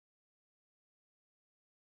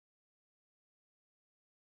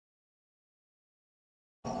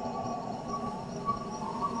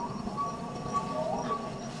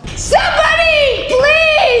Somebody,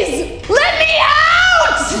 please! Let me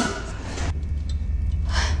out!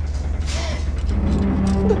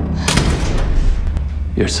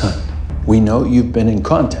 Your son. We know you've been in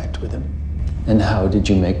contact with him. And how did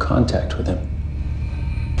you make contact with him?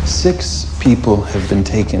 6 people have been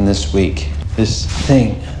taken this week. This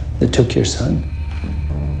thing that took your son,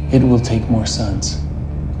 it will take more sons.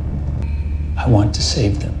 I want to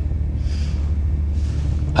save them.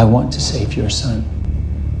 I want to save your son.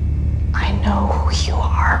 I know who you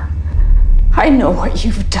are. I know what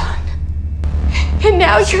you've done. And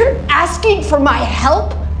now you're asking for my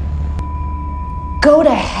help? Go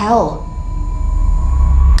to hell.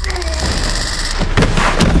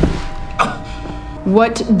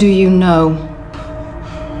 What do you know?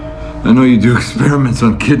 I know you do experiments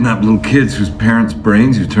on kidnapped little kids whose parents'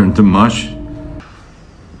 brains you turn to mush.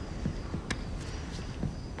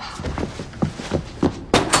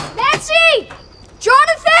 Nancy!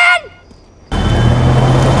 Jonathan!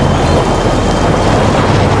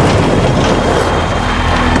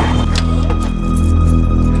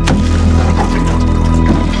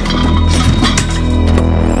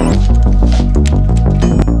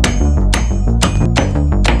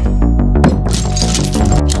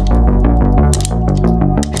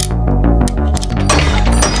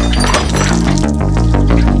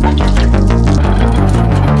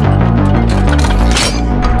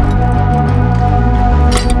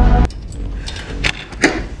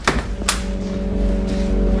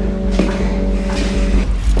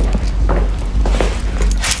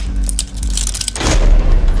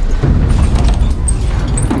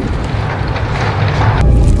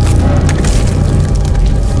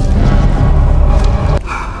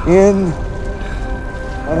 In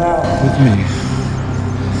and out. With me.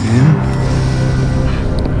 In.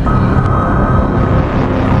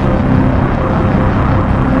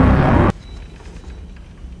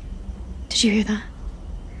 Did you hear that?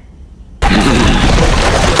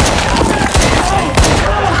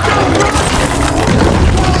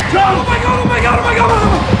 Oh my god, oh my god, oh my god!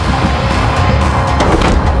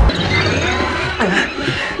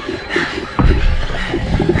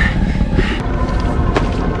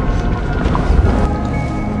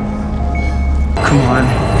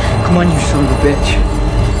 Come on, you son of a bitch.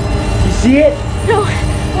 You see it? No,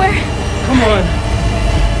 where? Come on.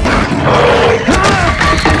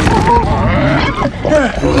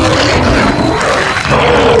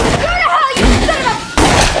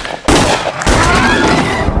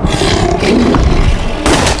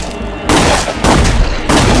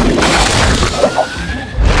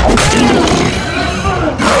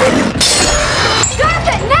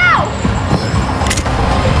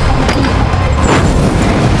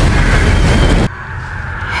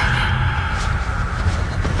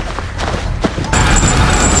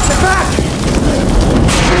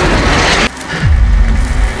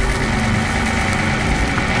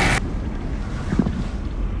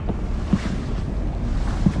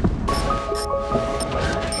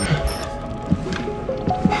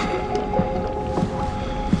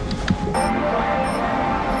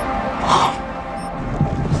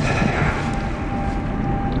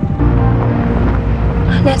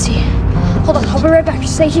 Nancy, hold on. I'll be right back.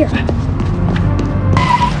 Stay here.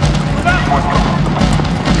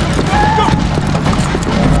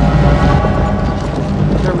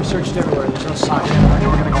 We searched everywhere. There's no sign.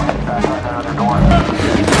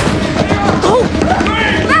 Go!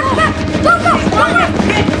 Back! Go!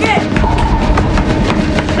 Get!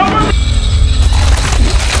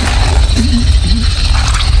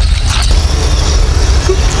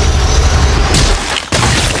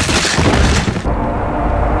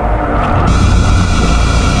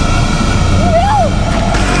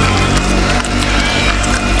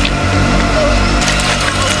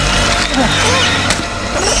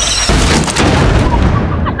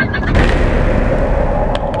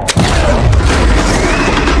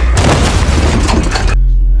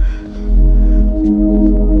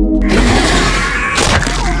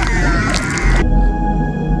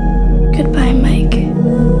 Goodbye, Mike.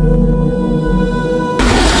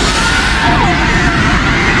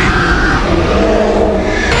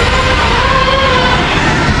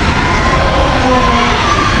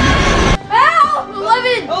 Help!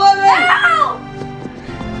 11! 11! Help!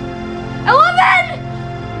 11!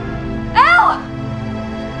 Help!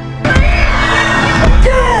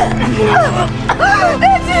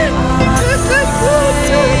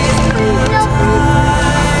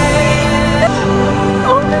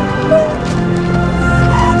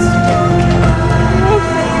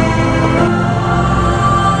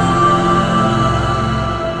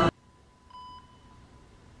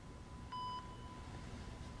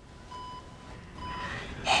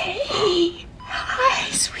 Hey.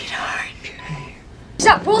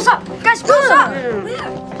 stop!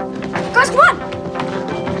 Guys, come on!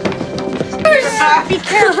 Guys, come on! Be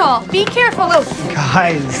careful! Be careful!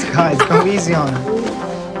 Guys, go easy on him.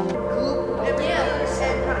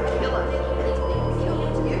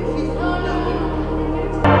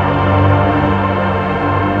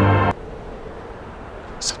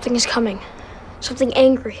 Something is coming. Something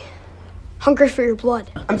angry. Hungry for your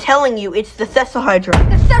blood. I'm telling you, it's the Thessalhydra.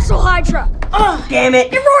 The Thessalhydra! Oh, damn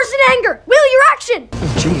it! It roars in anger! Will, your action!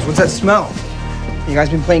 Jeez, what's that smell? You guys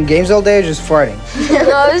been playing games all day or just farting?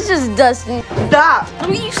 No, it's just dusty. Stop! No,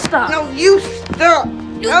 you stop. No, you stop!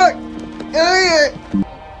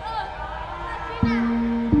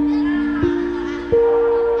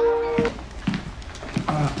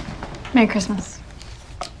 Merry Christmas.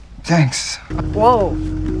 Thanks. Whoa,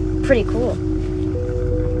 pretty cool.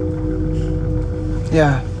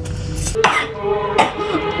 Yeah,